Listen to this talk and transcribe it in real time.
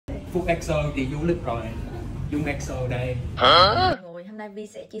Phúc EXO thì du lịch rồi, Dung EXO đây. Mọi người, hôm nay Vi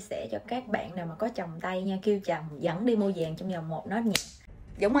sẽ chia sẻ cho các bạn nào mà có chồng Tây nha, kêu chồng dẫn đi mua vàng trong vòng 1 nốt nhạc.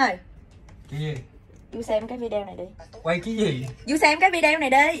 Dũng ơi, Cái gì? Du xem cái video này đi. Quay cái gì? Du xem cái video này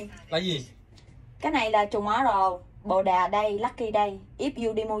đi. Là gì? Cái này là trùng ó rồi, bồ đà đây, lucky đây. If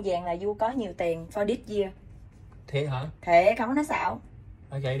you đi mua vàng là Du có nhiều tiền for this year. Thế hả? Thế không có nói xạo.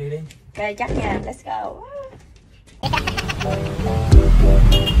 Ok đi đi. Ok chắc nha, let's go.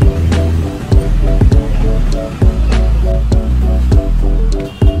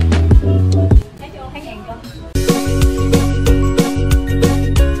 Thấy chưa, thấy hàng chưa?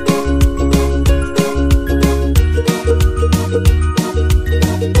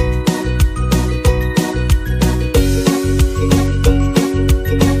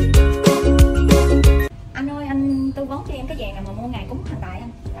 Anh ơi, anh tư vấn cho em cái vàng nào mà mua ngày cúng Thần Tài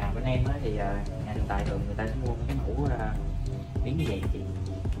anh? Bên em á thì ngày Thần Tài thường người ta sẽ mua cái mẫu miếng như vậy chị.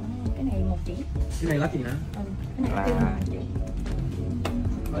 Cái này 1 chỉ. Cái này lắc gì nữa? Cái này tiêu 1 chỉ.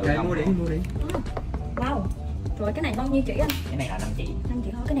 Ok, mua đi, mua đi. Wow. Rồi cái này bao nhiêu chỉ anh? Cái này là 5 chỉ. 5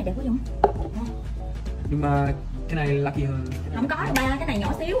 chỉ thôi, cái này đẹp quá Dũng. Nhưng mà cái này lucky hơn. Không có ba, cái này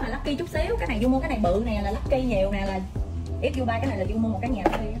nhỏ xíu mà lucky chút xíu, cái này Du mua cái này bự nè là lucky nhiều nè, là if Du ba cái này là Du mua một cái nhà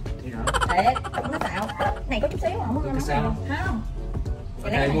lucky. Thế hả? Để không nó tạo. Cái này có chút xíu mà không có cái sao? Không.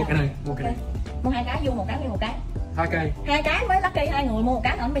 Ok, mua cái này, mua cái này. Mua 2 cái, Du một cái, một cái. 2 cây. 2 cái mới lucky, 2 người mua một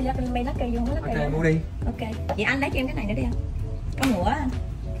cái, ảnh bị lucky Du mới lucky. Ok, mua đi. Ok. Vậy anh lấy cho em cái này nữa đi anh. Con ngựa anh.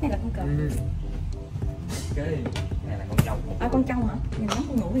 Cái này là con cờ. Ok. Cái này là con trâu. Con trâu hả? Nhìn giống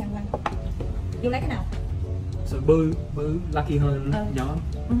con ngựa vậy anh. Du lấy cái nào? Sự bự lucky hơn nhỏ.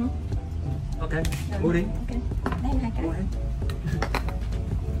 Ok, mua đi. Ok. Lấy 2 cái. Mua hết.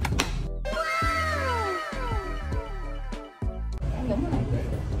 Em Dũng rồi.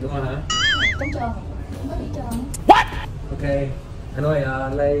 Đúng rồi hả? Trống trơn. Không có gì trơn. Ok. Anh ơi,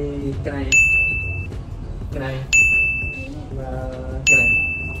 lấy cái này. Cái này. Và cái này.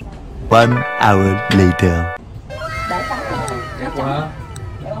 1 hour later. Để tắm rồi. Đẹp quá.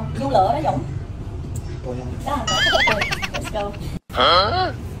 Được không? Du lựa đó Dũng. Đó là let's go.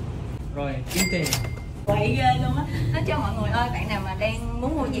 Rồi, kiếm tiền. Quậy ghê luôn á. Nói cho mọi người ơi, bạn nào mà đang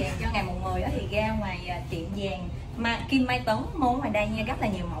muốn mua vàng cho ngày mùng 10 á thì ra ngoài tiệm vàng Kim Mai Tuấn mua ngoài đây nha, rất là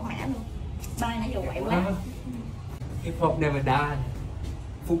nhiều mẫu mã luôn. Ba nãy giờ quậy quá. Hip hop never die.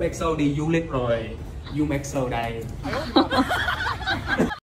 Phúc EXO đi du lịch rồi, Dung EXO đây.